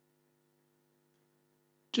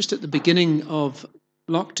Just at the beginning of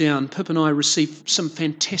lockdown, Pip and I received some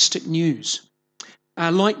fantastic news.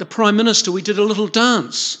 Like the Prime Minister, we did a little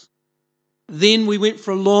dance. Then we went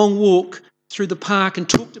for a long walk through the park and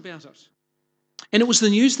talked about it. And it was the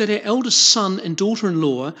news that our eldest son and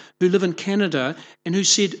daughter-in-law, who live in Canada and who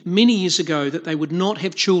said many years ago that they would not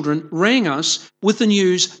have children, rang us with the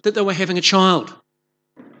news that they were having a child.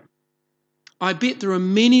 I bet there are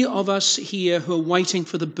many of us here who are waiting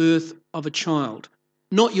for the birth of a child.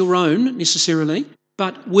 Not your own necessarily,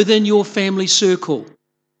 but within your family circle.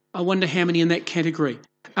 I wonder how many in that category.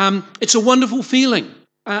 It's a wonderful feeling,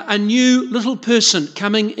 a new little person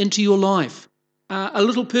coming into your life, a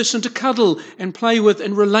little person to cuddle and play with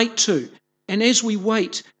and relate to. And as we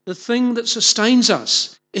wait, the thing that sustains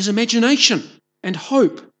us is imagination and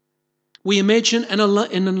hope. We imagine an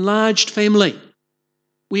enlarged family.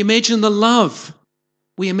 We imagine the love.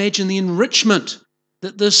 We imagine the enrichment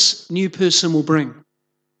that this new person will bring.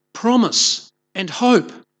 Promise and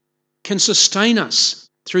hope can sustain us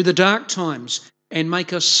through the dark times and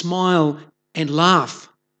make us smile and laugh.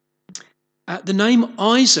 The name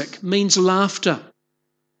Isaac means laughter.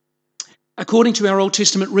 According to our Old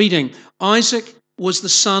Testament reading, Isaac was the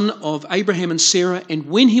son of Abraham and Sarah, and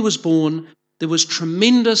when he was born, there was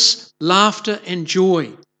tremendous laughter and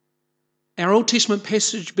joy. Our Old Testament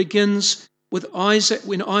passage begins with Isaac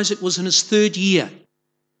when Isaac was in his third year,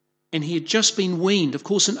 and he had just been weaned. Of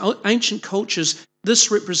course, in ancient cultures,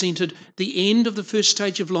 this represented the end of the first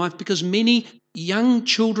stage of life because many young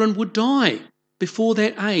children would die before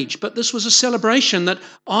that age. But this was a celebration that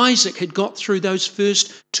Isaac had got through those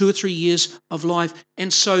first 2 or 3 years of life,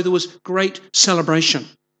 and so there was great celebration.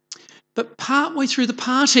 But partway through the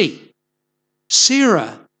party,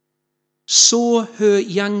 Sarah saw her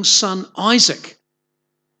young son Isaac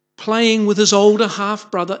playing with his older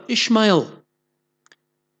half-brother Ishmael.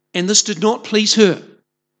 And this did not please her.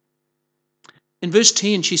 In verse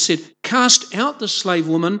 10, she said, "Cast out the slave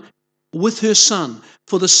woman with her son,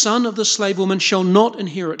 for the son of the slave woman shall not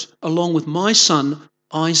inherit along with my son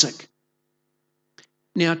Isaac."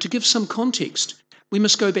 Now, to give some context, we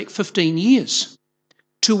must go back 15 years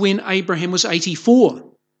to when Abraham was 84.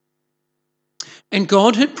 And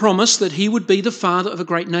God had promised that he would be the father of a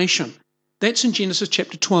great nation. That's in Genesis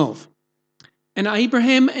chapter 12. And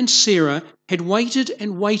Abraham and Sarah had waited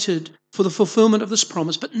and waited for the fulfillment of this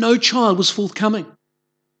promise, but no child was forthcoming.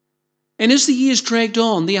 And as the years dragged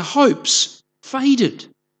on, their hopes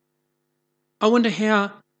faded. I wonder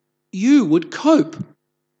how you would cope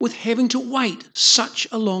with having to wait such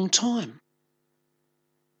a long time.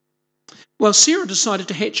 Well, Sarah decided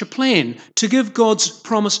to hatch a plan to give God's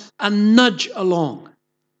promise a nudge along,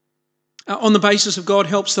 on the basis of God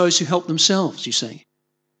helps those who help themselves, you see.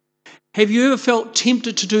 Have you ever felt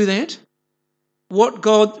tempted to do that? When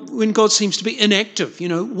God seems to be inactive,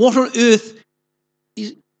 what on earth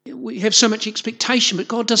we have so much expectation, but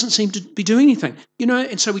God doesn't seem to be doing anything,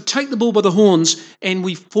 and so we take the bull by the horns and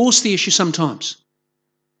we force the issue sometimes.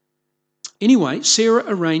 Anyway, Sarah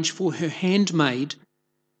arranged for her handmaid,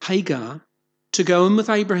 Hagar, to go in with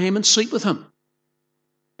Abraham and sleep with him.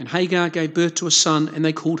 And Hagar gave birth to a son, and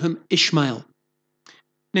they called him Ishmael.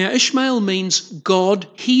 Now, Ishmael means God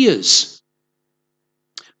hears,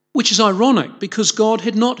 which is ironic because God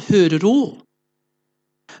had not heard at all.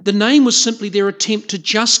 The name was simply their attempt to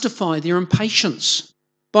justify their impatience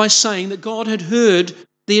by saying that God had heard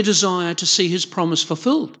their desire to see his promise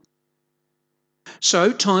fulfilled.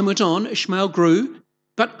 So time went on, Ishmael grew,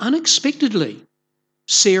 but unexpectedly,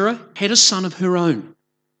 Sarah had a son of her own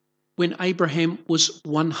when Abraham was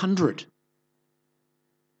 100.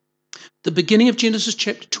 The beginning of Genesis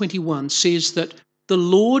chapter 21 says that the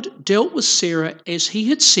Lord dealt with Sarah as he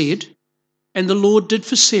had said, and the Lord did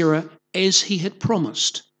for Sarah as he had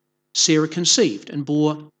promised. Sarah conceived and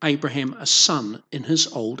bore Abraham a son in his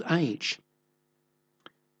old age.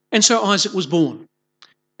 And so Isaac was born.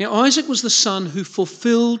 Now, Isaac was the son who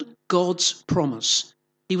fulfilled God's promise.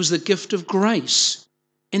 He was the gift of grace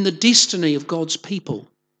and the destiny of God's people.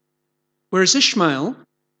 Whereas Ishmael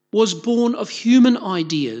was born of human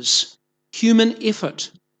ideas, human effort,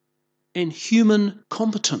 and human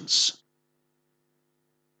competence.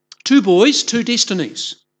 2 boys, 2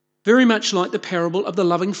 destinies. Very much like the parable of the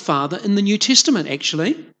loving father in the New Testament,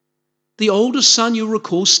 actually. The oldest son, you'll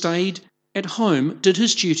recall, stayed at home, did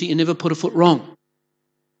his duty, and never put a foot wrong.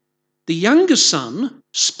 The younger son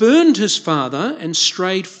spurned his father and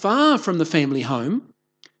strayed far from the family home,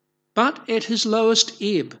 but at his lowest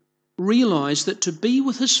ebb realised that to be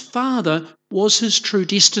with his father was his true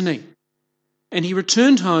destiny. And he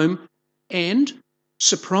returned home and,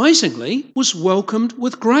 surprisingly, was welcomed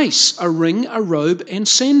with grace, a ring, a robe, and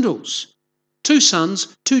sandals. two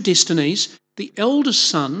sons, two destinies. The eldest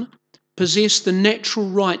son possessed the natural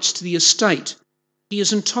rights to the estate. He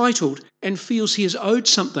is entitled and feels he is owed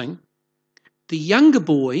something. The younger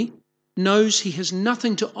boy knows he has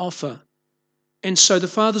nothing to offer, and so the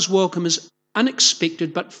father's welcome is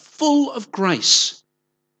unexpected but full of grace.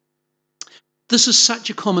 This is such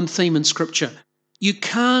a common theme in Scripture. You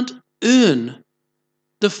can't earn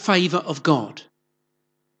the favour of God.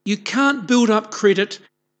 You can't build up credit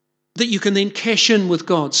that you can then cash in with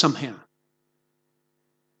God somehow.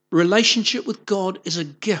 Relationship with God is a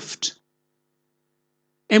gift.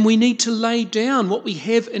 And we need to lay down what we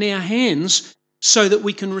have in our hands so that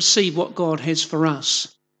we can receive what God has for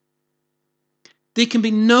us. There can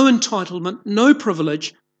be no entitlement, no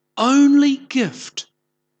privilege, only gift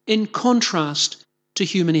in contrast to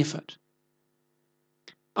human effort.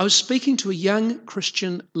 I was speaking to a young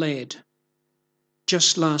Christian lad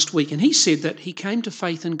just last week, and he said that he came to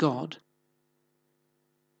faith in God.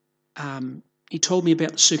 He told me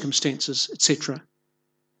about the circumstances, etc.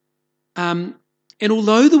 And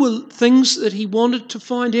although there were things that he wanted to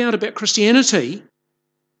find out about Christianity,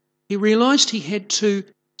 he realised he had to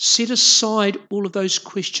set aside all of those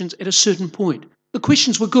questions at a certain point. The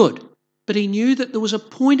questions were good, but he knew that there was a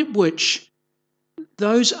point at which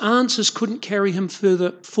those answers couldn't carry him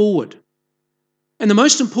further forward. And the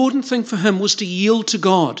most important thing for him was to yield to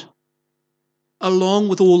God, along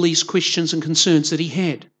with all these questions and concerns that he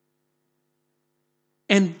had.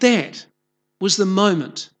 And that was the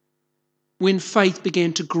moment when faith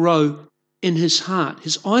began to grow in his heart.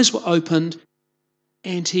 His eyes were opened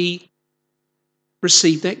and he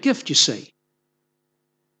received that gift, you see.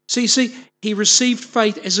 So you see, he received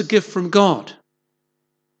faith as a gift from God.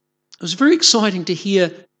 It was very exciting to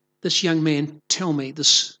hear this young man tell me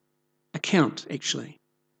this account, actually.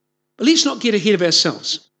 But let's not get ahead of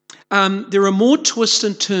ourselves. There are more twists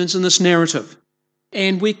and turns in this narrative,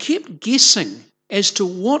 and we're kept guessing as to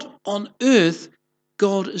what on earth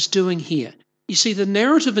God is doing here. You see, the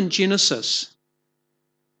narrative in Genesis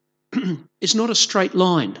is not a straight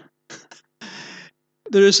line.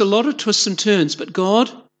 There is a lot of twists and turns, but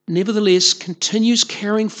God, nevertheless, continues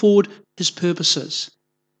carrying forward his purposes.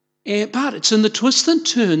 But it's in the twists and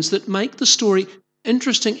turns that make the story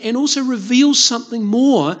interesting and also reveals something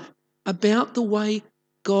more about the way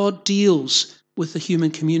God deals with the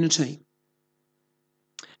human community.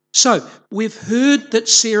 So, we've heard that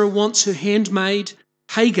Sarah wants her handmaid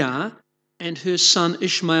Hagar and her son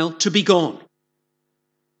Ishmael to be gone.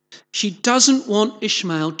 She doesn't want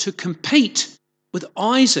Ishmael to compete with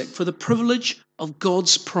Isaac for the privilege of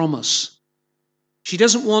God's promise. She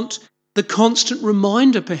doesn't want the constant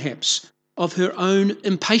reminder, perhaps, of her own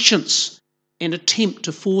impatience and attempt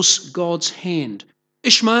to force God's hand.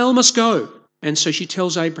 Ishmael must go. And so she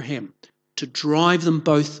tells Abraham to drive them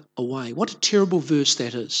both away. What a terrible verse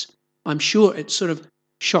that is. I'm sure it sort of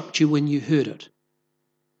shocked you when you heard it.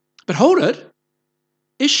 But hold it.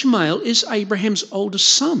 Ishmael is Abraham's oldest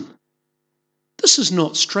son. This is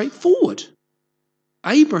not straightforward.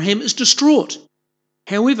 Abraham is distraught.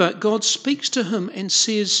 However, God speaks to him and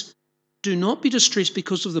says, "Do not be distressed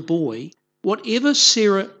because of the boy. Whatever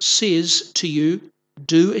Sarah says to you,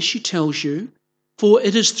 do as she tells you, for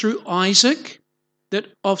it is through Isaac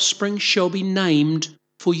that offspring shall be named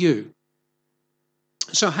for you."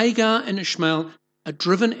 So Hagar and Ishmael are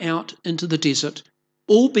driven out into the desert,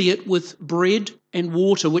 albeit with bread and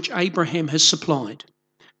water which Abraham has supplied.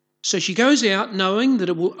 So she goes out knowing that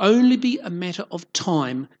it will only be a matter of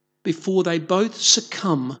time before they both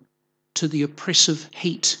succumb to the oppressive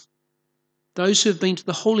heat. Those who have been to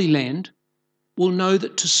the Holy Land will know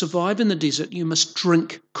that to survive in the desert, you must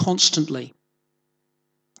drink constantly.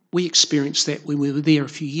 We experienced that when we were there a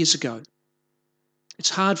few years ago. It's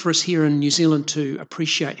hard for us here in New Zealand to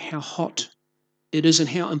appreciate how hot it is and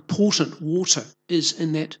how important water is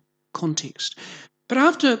in that context. But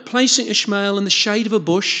after placing Ishmael in the shade of a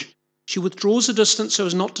bush, she withdraws a distance so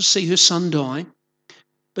as not to see her son die.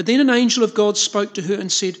 But then an angel of God spoke to her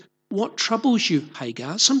and said, "What troubles you,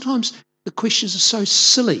 Hagar?" Sometimes the questions are so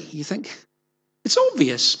silly, you think it's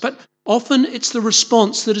obvious, but often it's the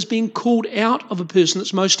response that is being called out of a person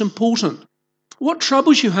that's most important. "What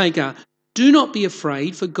troubles you, Hagar? Do not be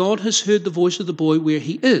afraid, for God has heard the voice of the boy where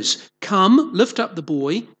he is. Come, lift up the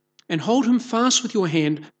boy and hold him fast with your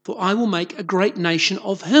hand, for I will make a great nation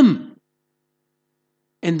of him."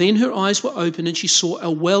 And then her eyes were opened and she saw a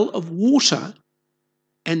well of water,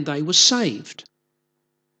 and they were saved.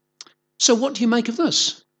 So what do you make of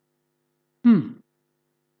this?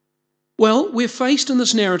 Well, we're faced in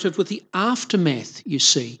this narrative with the aftermath, you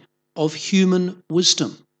see, of human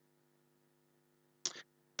wisdom.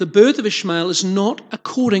 the birth of Ishmael is not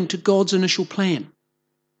according to God's initial plan.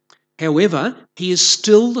 However, he is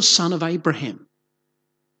still the son of Abraham.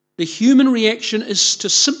 The human reaction is to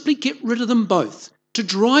simply get rid of them both, to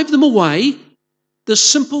drive them away. The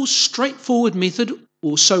simple, straightforward method,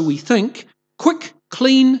 or so we think, quick,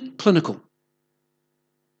 clean, clinical.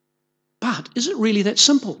 But is it really that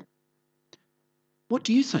simple? What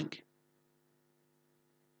do you think?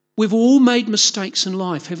 We've all made mistakes in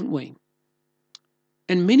life, haven't we?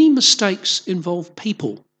 And many mistakes involve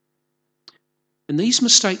people. And these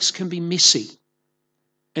mistakes can be messy,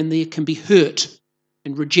 and there can be hurt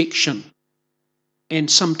and rejection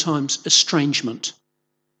and sometimes estrangement.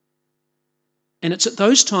 And it's at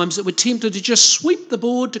those times that we're tempted to just sweep the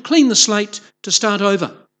board, to clean the slate, to start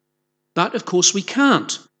over. But of course we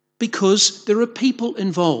can't, because there are people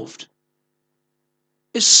involved.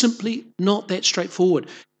 It's simply not that straightforward.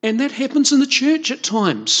 And that happens in the church at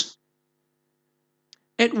times.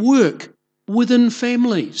 At work, within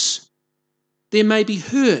families. There may be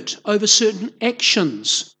hurt over certain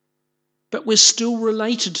actions, but we're still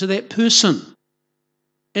related to that person.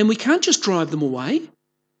 And we can't just drive them away,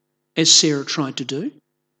 as Sarah tried to do.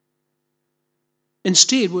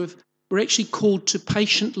 Instead, we're actually called to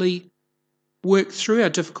patiently work through our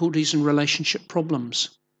difficulties and relationship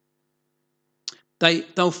problems.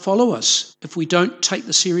 They'll follow us if we don't take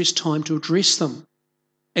the serious time to address them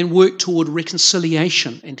and work toward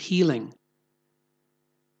reconciliation and healing.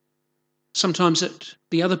 Sometimes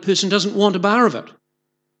the other person doesn't want a bar of it,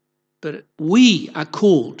 but we are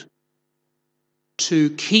called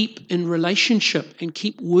to keep in relationship and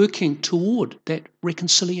keep working toward that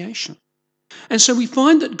reconciliation. And so we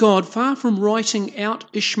find that God, far from writing out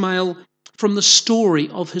Ishmael from the story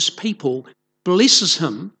of his people, blesses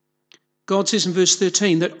him. God says in verse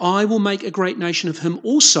 13 that I will make a great nation of him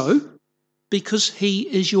also because he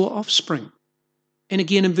is your offspring. And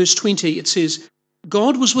again in verse 20 it says,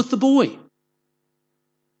 God was with the boy.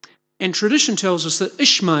 And tradition tells us that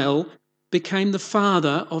Ishmael became the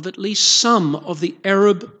father of at least some of the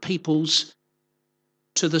Arab peoples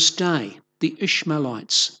to this day, the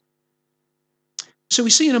Ishmaelites. So we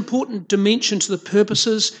see an important dimension to the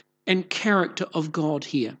purposes and character of God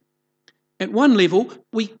here. At one level,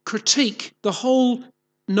 we critique the whole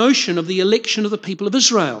notion of the election of the people of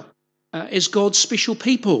Israel as God's special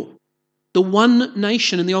people, the one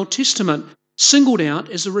nation in the Old Testament singled out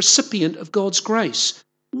as the recipient of God's grace.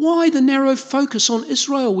 Why the narrow focus on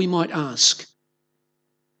Israel, we might ask?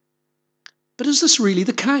 But is this really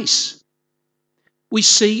the case? We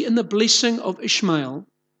see in the blessing of Ishmael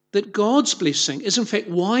that God's blessing is in fact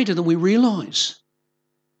wider than we realise.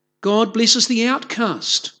 God blesses the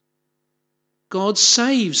outcast. God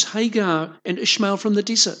saves Hagar and Ishmael from the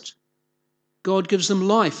desert. God gives them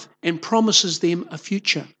life and promises them a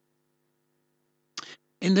future.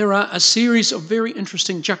 And there are a series of very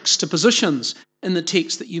interesting juxtapositions in the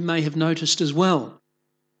text that you may have noticed as well.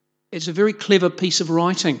 It's a very clever piece of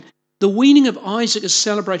writing. The weaning of Isaac is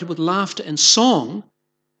celebrated with laughter and song,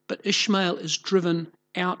 but Ishmael is driven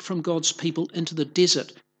out from God's people into the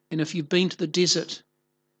desert. And if you've been to the desert,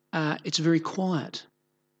 it's very quiet.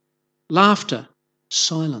 Laughter,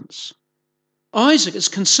 silence. Isaac is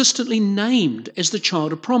consistently named as the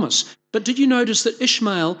child of promise. But did you notice that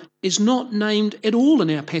Ishmael is not named at all in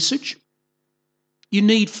our passage? You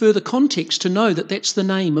need further context to know that that's the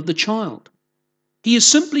name of the child. He is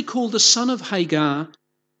simply called the son of Hagar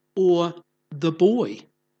or the boy.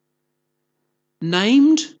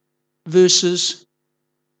 Named versus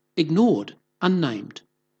ignored, unnamed,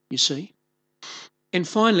 you see. And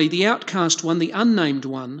finally, the outcast one, the unnamed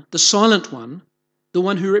one, the silent one, the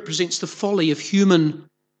one who represents the folly of human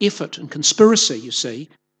effort and conspiracy, you see,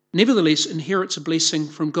 nevertheless inherits a blessing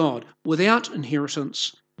from God without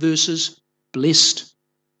inheritance versus blessed.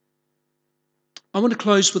 I want to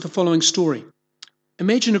close with the following story.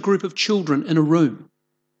 Imagine a group of children in a room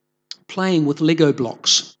playing with Lego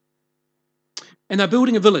blocks. And they're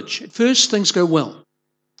building a village. At first, things go well.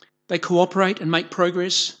 They cooperate and make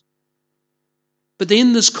progress. But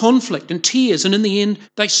then there's conflict and tears, and in the end,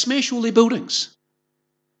 they smash all their buildings.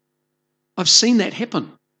 I've seen that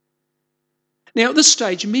happen. Now, at this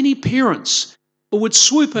stage, many parents would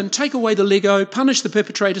swoop in, take away the Lego, punish the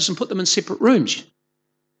perpetrators, and put them in separate rooms.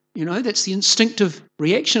 You know, that's the instinctive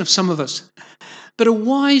reaction of some of us. But a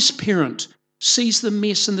wise parent sees the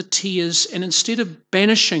mess and the tears, and instead of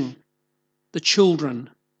banishing the children,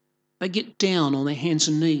 they get down on their hands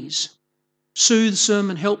and knees, soothes them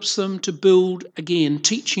and helps them to build again,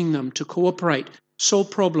 teaching them to cooperate, solve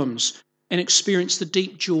problems, and experience the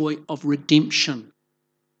deep joy of redemption.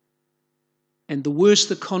 And the worse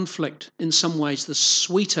the conflict, in some ways, the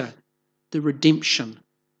sweeter the redemption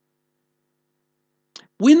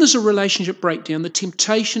When there's a relationship breakdown, the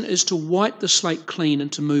temptation is to wipe the slate clean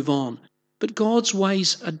and to move on. But God's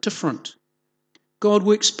ways are different. God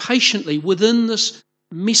works patiently within this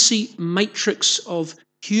messy matrix of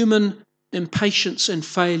human impatience and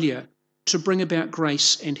failure to bring about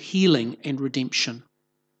grace and healing and redemption.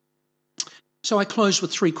 So I close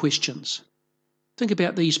with 3 questions. Think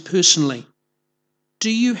about these personally.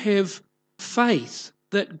 Do you have faith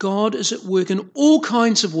that God is at work in all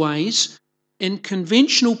kinds of ways in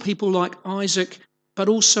conventional people like Isaac, but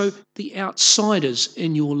also the outsiders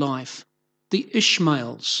in your life, the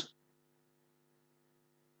Ishmaels?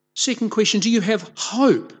 Second question, do you have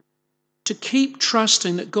hope to keep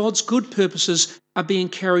trusting that God's good purposes are being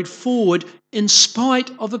carried forward in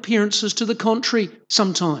spite of appearances to the contrary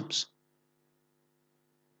sometimes?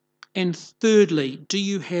 And thirdly, do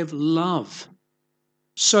you have love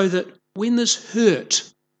so that when there's hurt,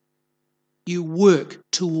 you work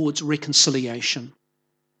towards reconciliation?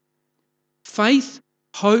 Faith,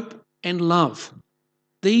 hope, and love.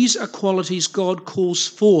 These are qualities God calls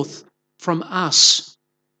forth from us.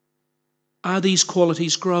 Are these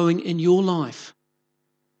qualities growing in your life?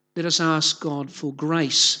 Let us ask God for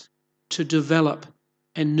grace to develop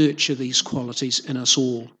and nurture these qualities in us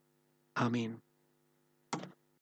all. Amen.